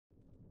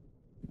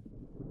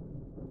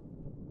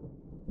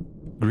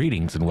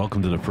Greetings and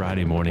welcome to the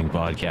Friday Morning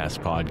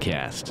Vodkast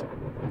podcast.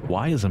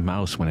 Why is a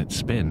mouse when it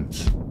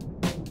spins?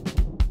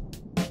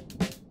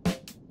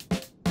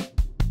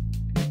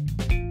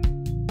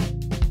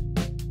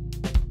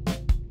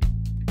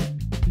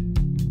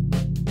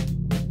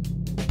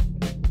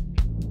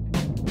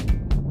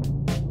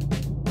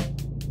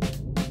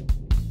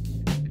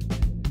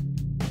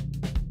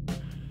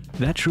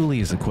 That truly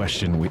is a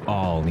question we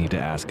all need to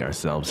ask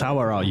ourselves. How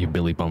are all you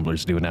Billy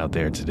Bumblers doing out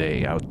there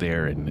today, out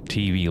there in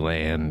TV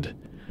land?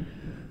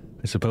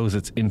 I suppose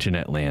it's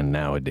internet land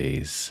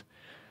nowadays.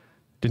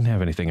 Didn't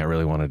have anything I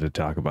really wanted to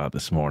talk about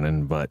this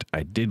morning, but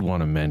I did want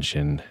to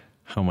mention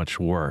how much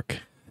work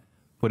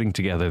putting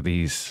together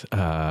these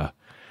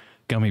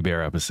Gummy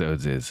Bear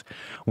episodes is.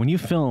 When you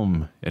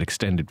film at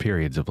extended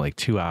periods of like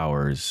 2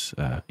 hours,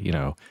 and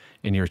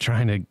you're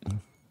trying to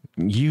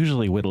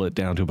usually whittle it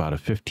down to about a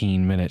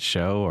 15-minute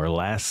show or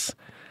less.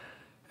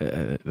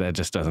 That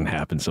just doesn't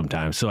happen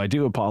sometimes. So I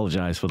do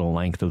apologize for the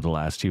length of the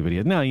last two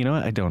videos. No, you know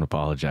what? I don't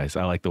apologize.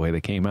 I like the way they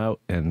came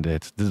out, and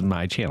this is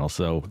my channel.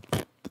 So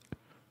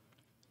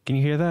can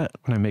you hear that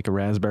when I make a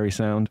raspberry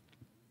sound?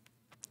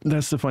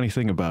 That's the funny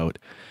thing about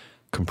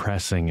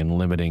compressing and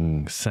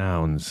limiting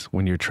sounds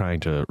when you're trying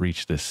to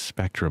reach this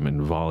spectrum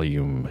and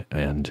volume.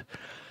 And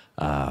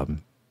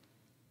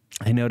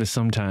I notice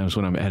sometimes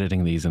when I'm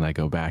editing these and I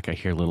go back, I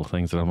hear little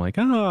things that I'm like,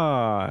 oh,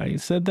 I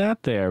said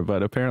that there,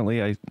 but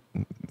apparently I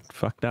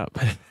fucked up.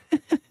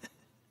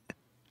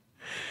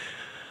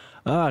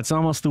 It's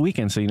almost the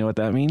weekend, so you know what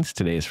that means?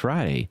 Today is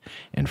Friday,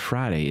 and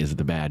Friday is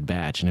the Bad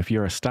Batch. And if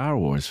you're a Star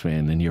Wars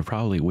fan, then you're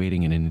probably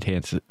waiting in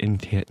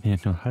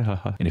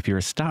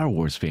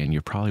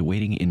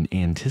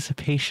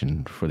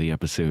anticipation for the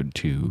episode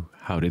to,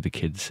 how did the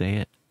kids say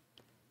it?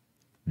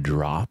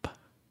 Drop.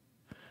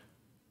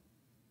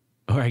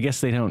 Or I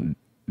guess they don't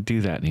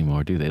do that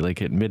anymore, do they?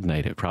 Like at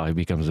midnight, it probably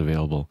becomes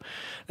available.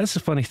 That's the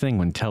funny thing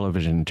when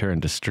television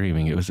turned to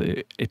streaming.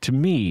 To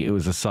me, it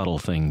was a subtle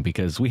thing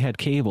because we had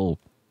cable,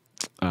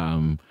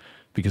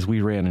 because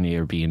we ran an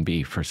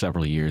Airbnb for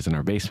several years in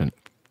our basement.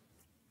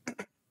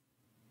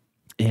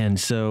 And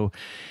so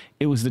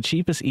it was the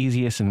cheapest,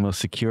 easiest, and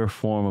most secure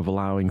form of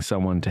allowing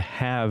someone to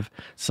have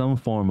some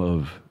form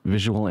of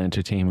visual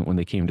entertainment when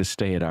they came to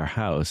stay at our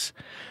house,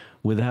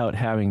 without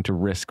having to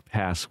risk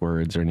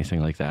passwords or anything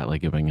like that,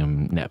 like giving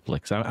them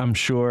Netflix. I'm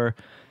sure,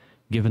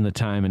 given the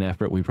time and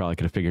effort, we probably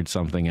could have figured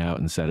something out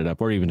and set it up,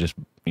 or even just,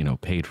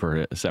 paid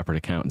for a separate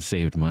account and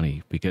saved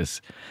money,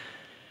 because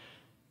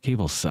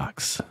cable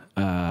sucks.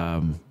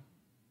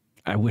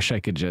 I wish I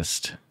could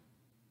just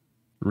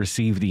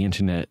receive the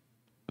internet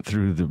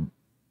through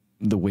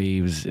the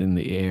waves in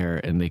the air,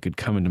 and they could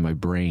come into my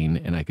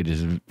brain, and I could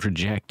just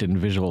project and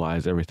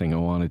visualize everything I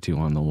wanted to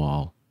on the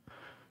wall.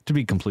 To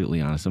be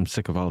completely honest, I'm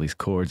sick of all these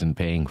cords and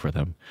paying for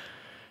them.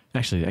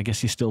 Actually, I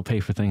guess you still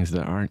pay for things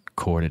that aren't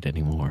corded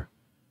anymore.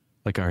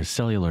 Like our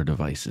cellular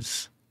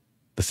devices.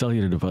 The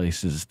cellular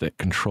devices that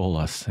control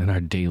us and our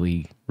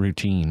daily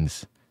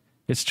routines.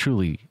 It's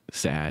truly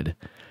sad.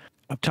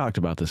 I've talked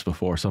about this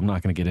before, so I'm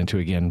not going to get into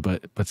it again,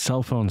 but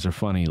cell phones are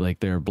funny. Like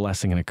they're a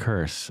blessing and a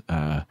curse,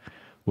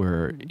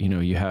 where,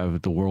 you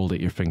have the world at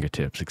your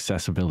fingertips,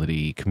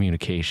 accessibility,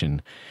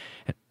 communication,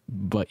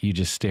 but you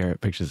just stare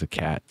at pictures of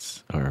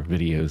cats or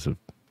videos of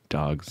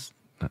dogs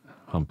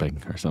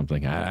humping or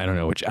something. I don't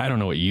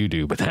know what you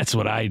do, but that's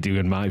what I do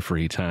in my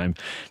free time.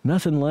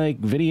 Nothing like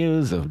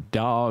videos of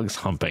dogs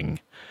humping.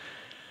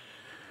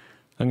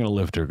 I'm going to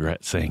live to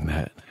regret saying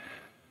that.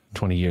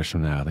 20 years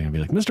from now, they're going to be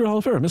like, Mr.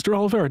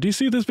 Oliver, do you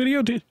see this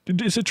video?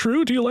 Is it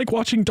true? Do you like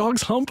watching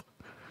dogs hump?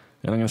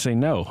 And I'm going to say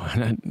no.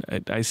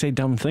 I say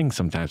dumb things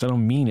sometimes. I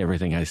don't mean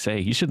everything I say.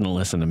 You shouldn't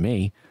listen to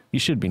me. You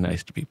should be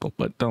nice to people,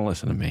 but don't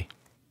listen to me.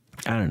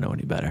 I don't know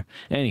any better.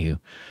 Anywho,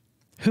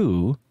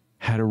 who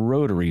had a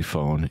rotary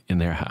phone in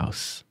their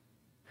house?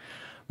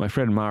 My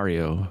friend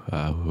Mario,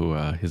 who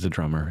is a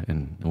drummer,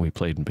 and we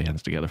played in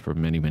bands together for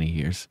many, many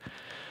years.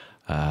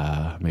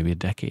 Maybe a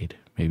decade,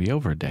 maybe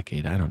over a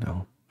decade. I don't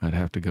know. I'd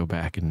have to go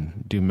back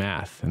and do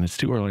math, and it's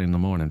too early in the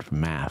morning for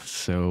math.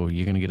 So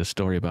you're going to get a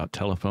story about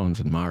telephones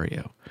and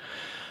Mario.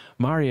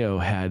 Mario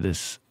had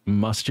this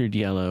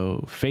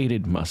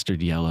faded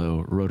mustard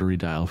yellow rotary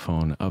dial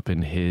phone up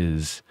in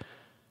his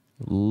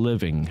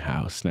living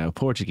house. Now,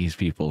 Portuguese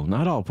people,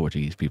 not all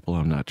Portuguese people,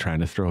 I'm not trying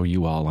to throw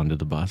you all under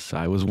the bus.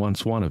 I was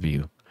once one of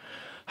you.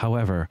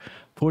 However,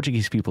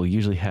 Portuguese people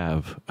usually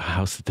have a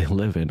house that they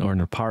live in, or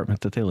an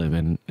apartment that they live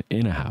in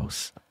a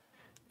house,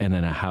 and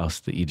then a house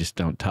that you just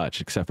don't touch,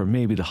 except for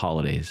maybe the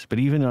holidays. But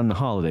even on the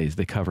holidays,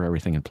 they cover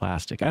everything in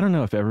plastic. I don't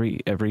know if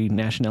every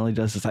nationality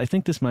does this. I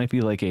think this might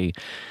be like a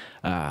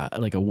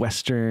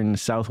Western,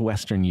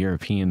 Southwestern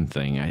European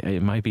thing.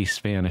 It might be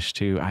Spanish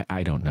too.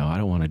 I don't know. I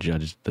don't want to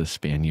judge the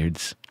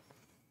Spaniards.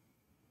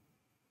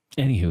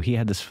 Anywho, he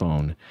had this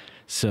phone.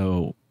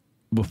 So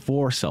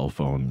before cell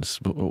phones,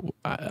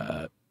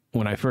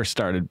 when I first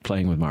started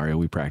playing with Mario,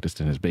 we practiced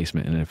in his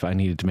basement. And if I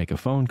needed to make a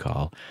phone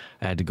call,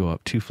 I had to go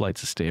up 2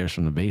 flights of stairs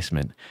from the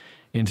basement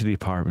into the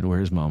apartment where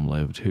his mom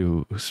lived,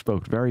 who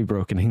spoke very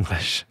broken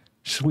English.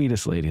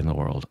 Sweetest lady in the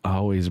world,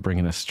 always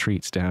bringing us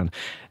treats down.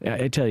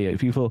 I tell you,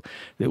 people,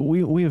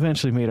 we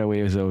eventually made our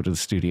way over to the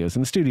studios,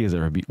 and the studios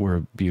were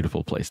a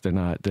beautiful place. They're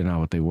not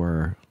what they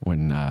were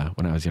when I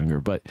was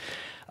younger. But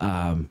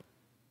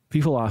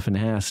people often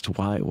asked,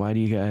 why do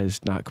you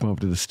guys not come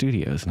over to the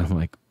studios? And I'm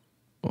like,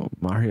 well,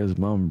 Mario's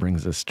mom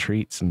brings us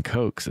treats and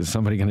Cokes. Is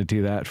somebody going to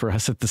do that for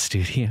us at the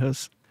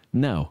studios?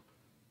 No,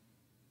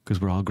 because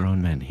we're all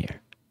grown men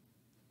here,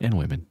 and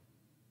women,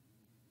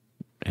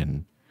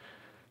 and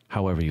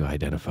however you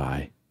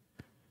identify.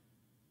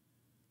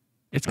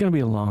 It's going to be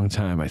a long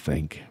time, I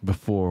think,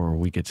 before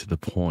we get to the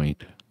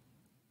point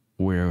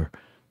where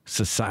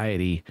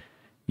society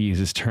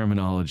uses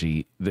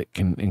terminology that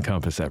can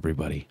encompass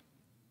everybody.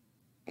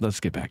 Let's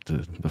get back to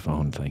the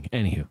phone thing.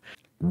 Anywho,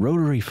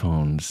 rotary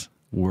phones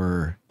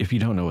were, if you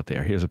don't know what they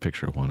are, here's a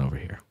picture of one over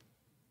here.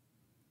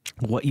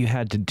 What you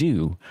had to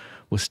do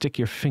was stick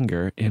your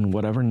finger in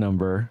whatever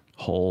number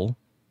hole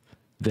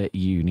that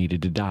you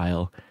needed to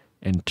dial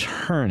and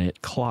turn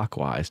it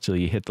clockwise till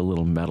you hit the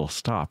little metal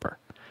stopper.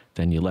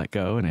 Then you let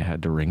go and it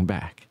had to ring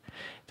back.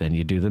 Then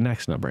you do the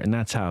next number, and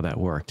that's how that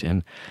worked.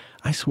 And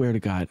I swear to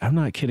God, I'm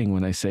not kidding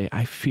when I say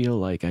I feel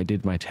like I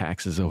did my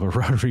taxes over a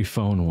rotary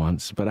phone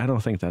once, but I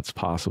don't think that's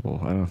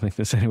possible. I don't think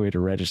there's any way to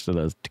register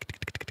those.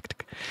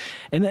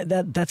 And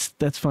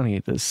that's funny.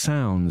 The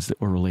sounds that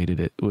were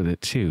related with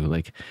it too.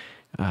 Like,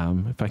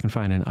 if I can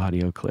find an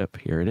audio clip,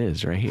 here it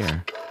is, right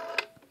here.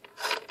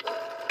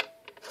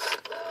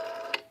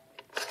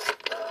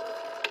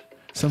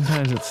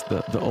 Sometimes it's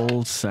the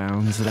old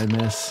sounds that I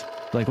miss.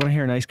 Like when I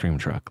hear an ice cream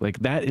truck, like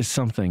that is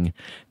something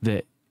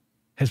that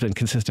has been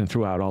consistent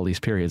throughout all these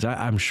periods.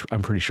 I'm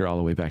pretty sure all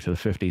the way back to the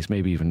 50s,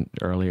 maybe even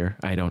earlier.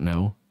 I don't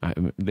know.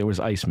 There was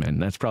icemen.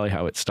 That's probably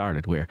how it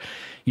started, where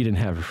you didn't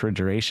have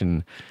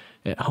refrigeration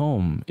at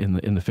home in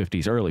the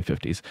 50s, early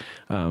 50s,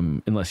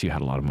 unless you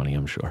had a lot of money,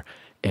 I'm sure.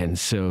 And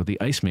so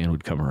the Iceman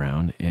would come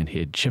around and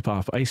he'd chip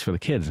off ice for the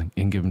kids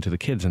and give them to the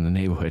kids in the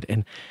neighborhood.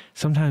 And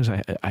sometimes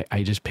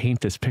I just paint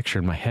this picture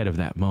in my head of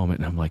that moment.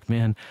 And I'm like,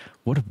 man,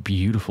 what a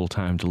beautiful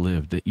time to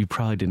live that you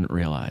probably didn't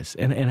realize.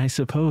 And I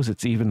suppose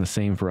it's even the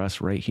same for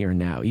us right here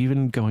now,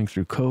 even going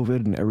through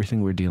COVID and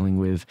everything we're dealing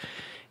with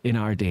in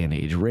our day and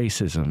age,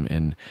 racism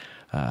and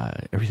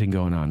everything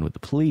going on with the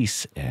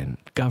police and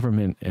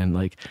government. And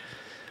like,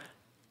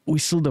 we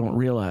still don't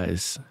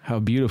realize how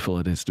beautiful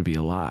it is to be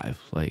alive.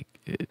 Like,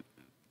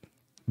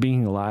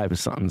 being alive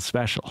is something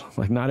special.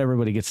 Like, not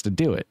everybody gets to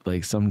do it.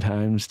 Like,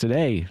 sometimes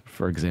today,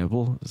 for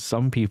example,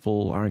 some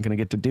people aren't going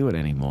to get to do it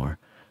anymore,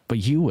 but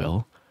you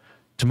will.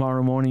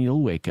 Tomorrow morning,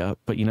 you'll wake up,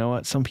 but you know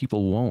what? Some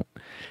people won't.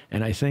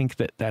 And I think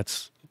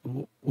that's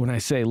when I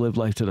say live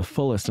life to the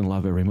fullest and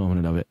love every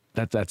moment of it,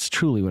 that's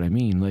truly what I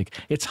mean. Like,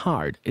 it's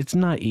hard. It's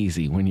not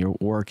easy when you're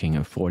working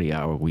a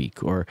 40-hour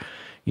week or,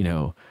 you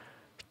know,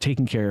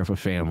 taking care of a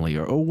family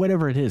or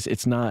whatever it is.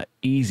 It's not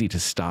easy to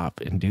stop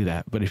and do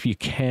that. But if you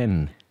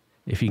can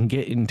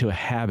get into a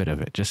habit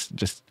of it,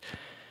 just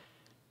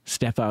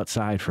step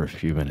outside for a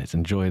few minutes,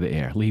 enjoy the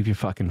air, leave your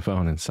fucking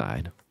phone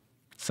inside.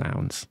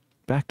 Sounds.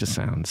 Back to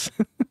sounds.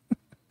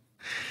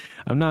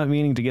 I'm not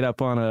meaning to get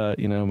up on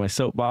my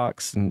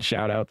soapbox and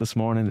shout out this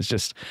morning. It's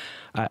just,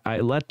 I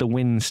let the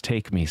winds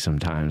take me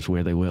sometimes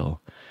where they will.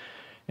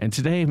 And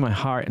today my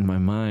heart and my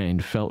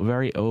mind felt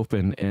very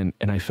open, and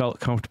I felt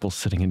comfortable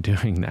sitting and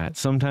doing that.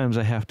 Sometimes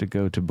I have to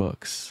go to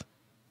books.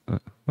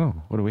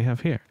 What do we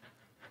have here?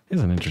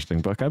 Here's an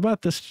interesting book. I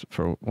bought this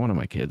for one of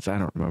my kids. I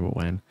don't remember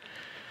when.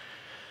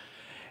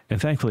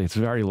 And thankfully it's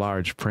very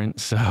large print,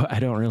 so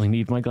I don't really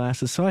need my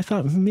glasses. So I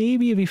thought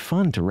maybe it'd be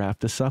fun to wrap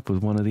this up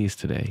with one of these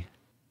today.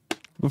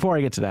 Before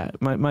I get to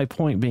that, my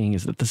point being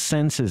is that the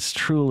senses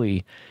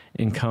truly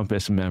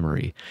encompass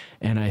memory.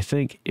 And I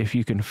think if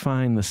you can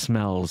find the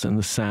smells and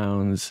the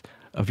sounds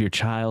of your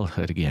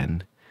childhood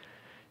again,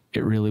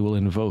 it really will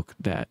invoke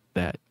that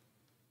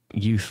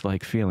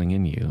youth-like feeling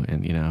in you.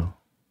 And, you know,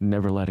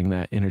 never letting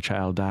that inner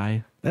child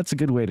die. That's a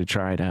good way to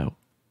try it out.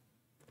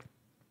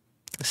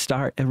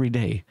 Start every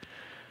day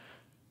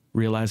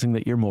realizing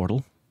that you're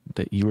mortal,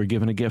 that you were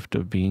given a gift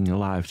of being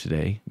alive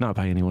today, not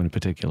by anyone in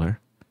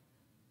particular.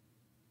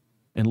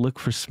 And look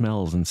for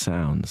smells and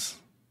sounds.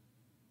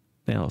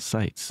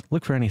 Sights.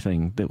 Look for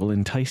anything that will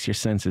entice your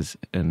senses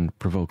and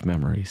provoke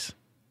memories.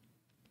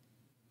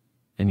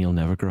 And you'll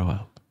never grow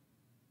up.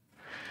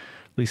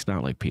 At least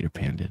not like Peter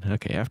Pan did.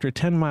 Okay, after a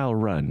 10-mile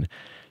run.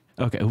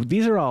 Okay,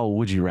 these are all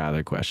would you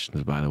rather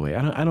questions, by the way.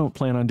 I don't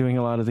plan on doing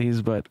a lot of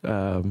these, but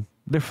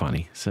they're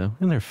funny.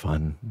 And they're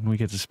fun. We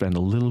get to spend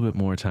a little bit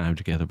more time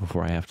together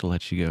before I have to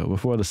let you go,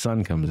 before the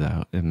sun comes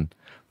out and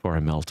before I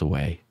melt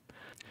away.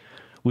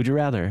 Would you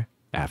rather,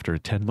 after a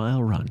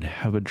 10-mile run,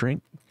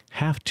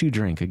 have to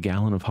drink a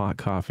gallon of hot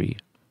coffee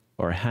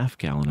or a half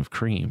gallon of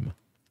cream?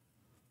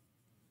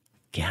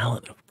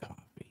 Gallon of coffee.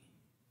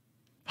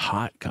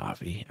 Hot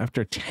coffee.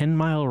 After a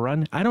 10-mile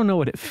run? I don't know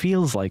what it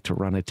feels like to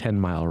run a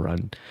 10-mile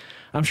run.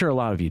 I'm sure a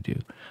lot of you do.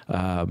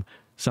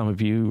 Some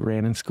of you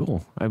ran in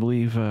school. I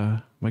believe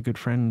my good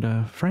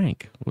friend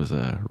Frank was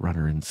a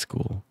runner in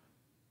school.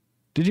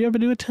 Did you ever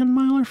do a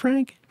 10-miler,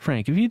 Frank?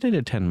 Frank, if you did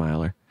a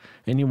 10-miler,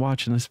 and you're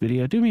watching this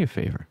video, do me a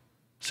favor.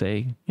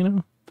 Say,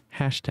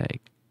 hashtag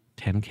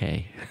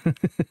 10K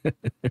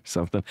or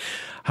something.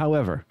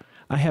 However,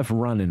 I have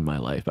run in my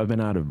life. I've been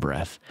out of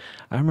breath.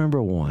 I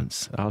remember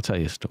once, I'll tell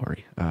you a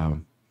story.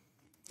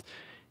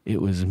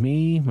 It was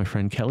me, my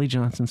friend Kelly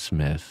Johnson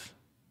Smith,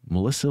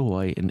 Melissa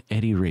White, and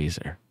Eddie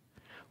Razor.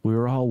 We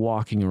were all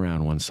walking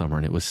around one summer,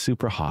 and it was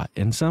super hot.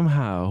 And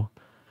somehow,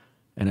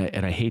 and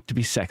I hate to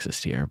be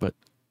sexist here, but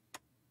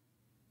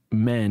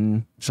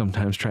men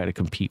sometimes try to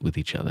compete with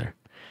each other.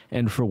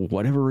 And for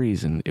whatever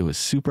reason, it was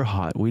super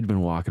hot. We'd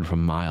been walking for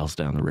miles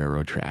down the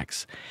railroad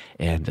tracks.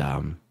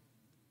 And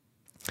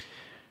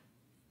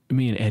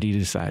me and Eddie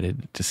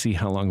decided to see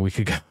how long we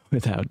could go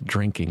without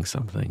drinking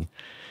something.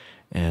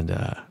 And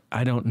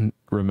I don't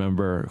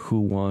remember who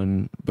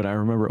won, but I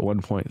remember at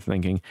one point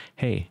thinking,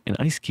 hey, an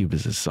ice cube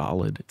is a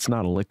solid. It's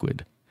not a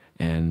liquid.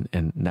 And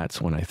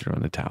that's when I threw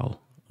in the towel.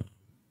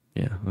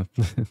 Yeah.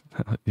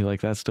 You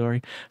like that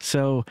story?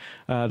 So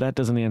that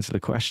doesn't answer the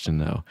question,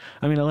 though.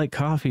 I mean, I like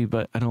coffee,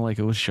 but I don't like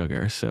it with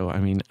sugar. So, I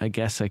mean, I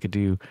guess I could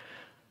do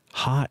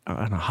hot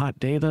on a hot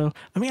day, though.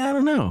 I mean, I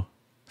don't know.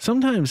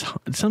 Sometimes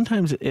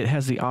it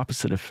has the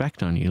opposite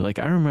effect on you. Like,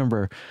 I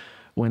remember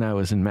when I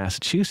was in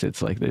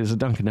Massachusetts, like, there's a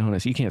Dunkin'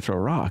 Donuts. You can't throw a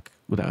rock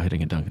without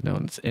hitting a Dunkin'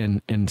 Donuts.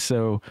 And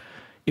so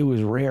it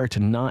was rare to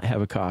not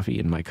have a coffee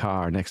in my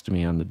car next to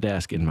me on the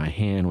desk in my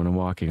hand when I'm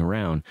walking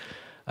around.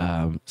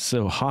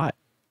 So hot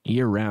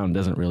year round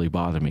doesn't really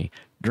bother me.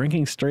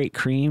 Drinking straight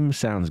cream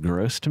sounds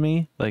gross to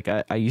me. Like,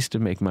 I used to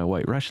make my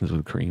White Russians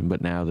with cream,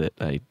 but now that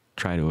I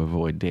try to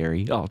avoid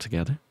dairy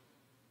altogether,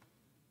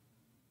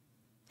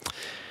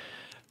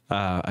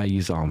 I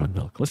use almond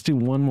milk. Let's do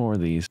one more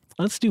of these.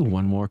 Let's do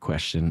one more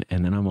question,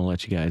 and then I'm going to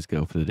let you guys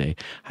go for the day.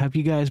 Have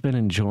you guys been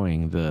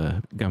enjoying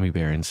the Gummy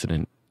Bear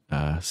Incident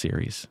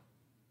series?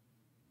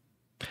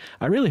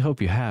 I really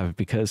hope you have,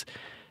 because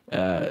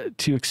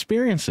to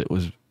experience it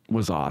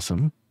was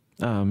awesome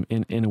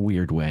in a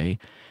weird way.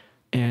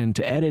 And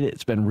to edit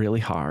it's been really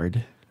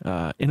hard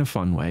in a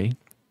fun way.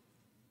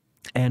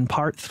 And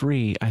part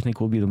 3, I think,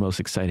 will be the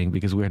most exciting,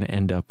 because we're going to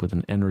end up with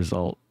an end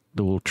result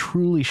that will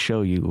truly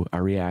show you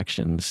our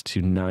reactions to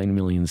 9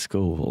 million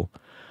Scoville,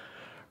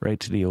 right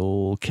to the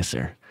old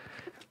kisser.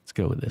 Let's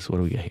go with this. What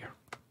do we got here?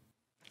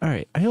 All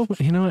right. I hope,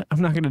 you know what?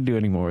 I'm not going to do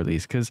any more of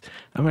these, because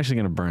I'm actually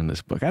going to burn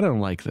this book. I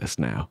don't like this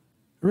now.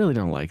 I really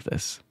don't like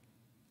this.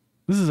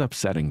 This is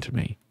upsetting to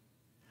me.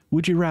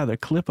 Would you rather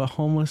clip a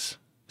homeless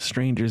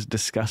stranger's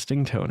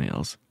disgusting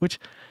toenails? Which,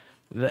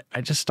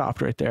 I just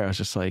stopped right there. I was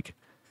just like,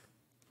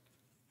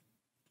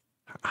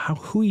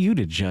 who are you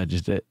to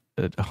judge that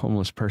a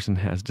homeless person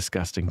has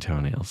disgusting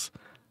toenails?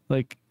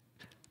 Like,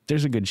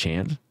 there's a good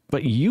chance,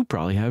 but you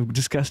probably have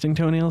disgusting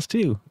toenails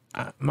too.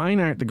 Mine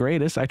aren't the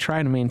greatest. I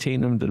try to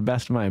maintain them to the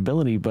best of my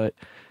ability, but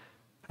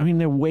I mean,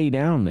 they're way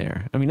down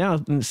there. I mean, now,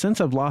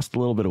 since I've lost a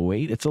little bit of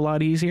weight, it's a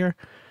lot easier,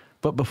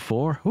 but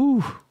before,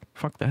 whew,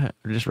 fuck that.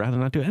 I'd just rather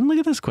not do it. And look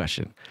at this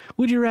question.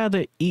 Would you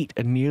rather eat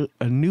a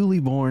newly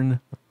born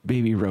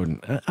baby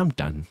rodent? I'm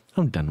done.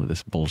 I'm done with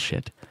this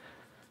bullshit.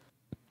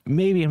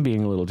 Maybe I'm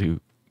being a little too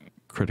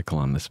critical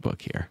on this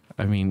book here.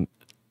 I mean,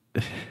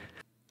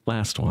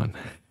 last one.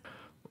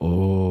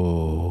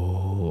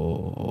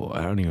 Oh,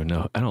 I don't even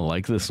know. I don't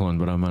like this one,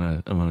 but I'm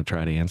gonna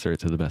try to answer it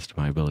to the best of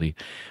my ability.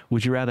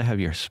 Would you rather have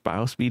your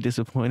spouse be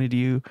disappointed in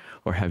you,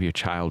 or have your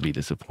child be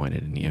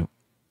disappointed in you?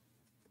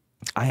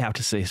 I have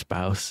to say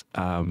spouse.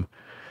 I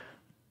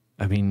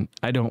mean,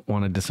 I don't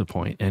want to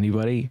disappoint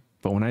anybody,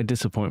 but when I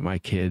disappoint my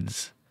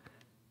kids,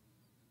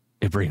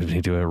 it brings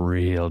me to a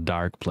real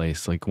dark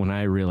place. Like, when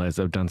I realize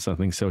I've done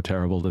something so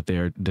terrible that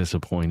they're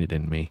disappointed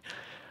in me,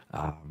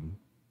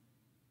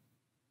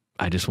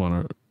 I just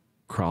want to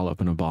crawl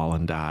up in a ball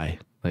and die.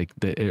 Like,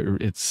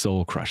 it's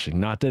soul crushing.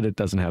 Not that it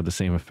doesn't have the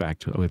same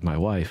effect with my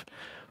wife,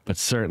 but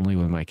certainly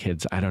with my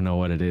kids. I don't know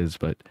what it is,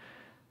 but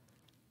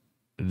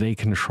they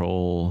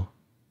control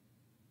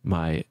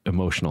my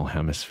emotional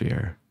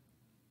hemisphere.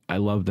 I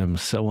love them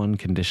so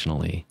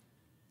unconditionally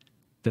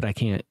that I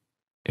can't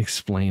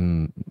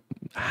explain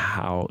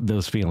how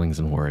those feelings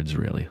in words,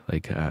 really.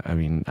 Like, I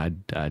mean,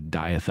 I'd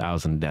die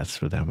 1,000 deaths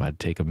for them. I'd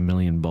take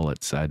 1,000,000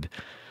 bullets. I'd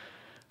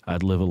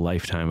live a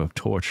lifetime of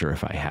torture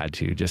if I had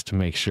to, just to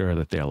make sure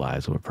that their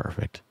lives were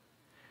perfect.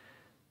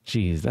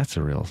 Geez, that's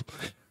a real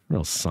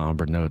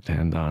somber note to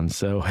end on.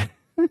 So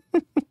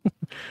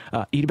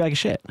eat a bag of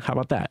shit. How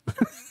about that?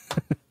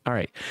 All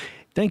right.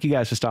 Thank you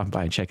guys for stopping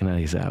by and checking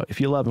these out.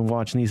 If you love and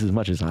watching these as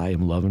much as I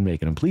am loving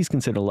making them, please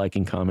consider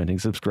liking, commenting,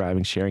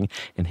 subscribing, sharing,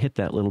 and hit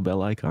that little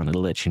bell icon.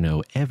 It'll let you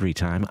know every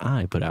time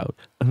I put out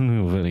a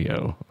new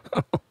video.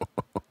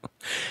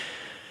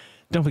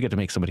 Don't forget to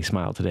make somebody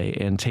smile today,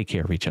 and take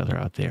care of each other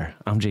out there.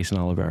 I'm Jason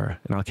Oliveira,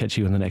 and I'll catch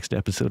you in the next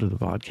episode of the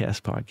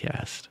Vodkast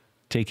podcast.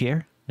 Take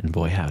care, and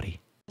boy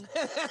howdy.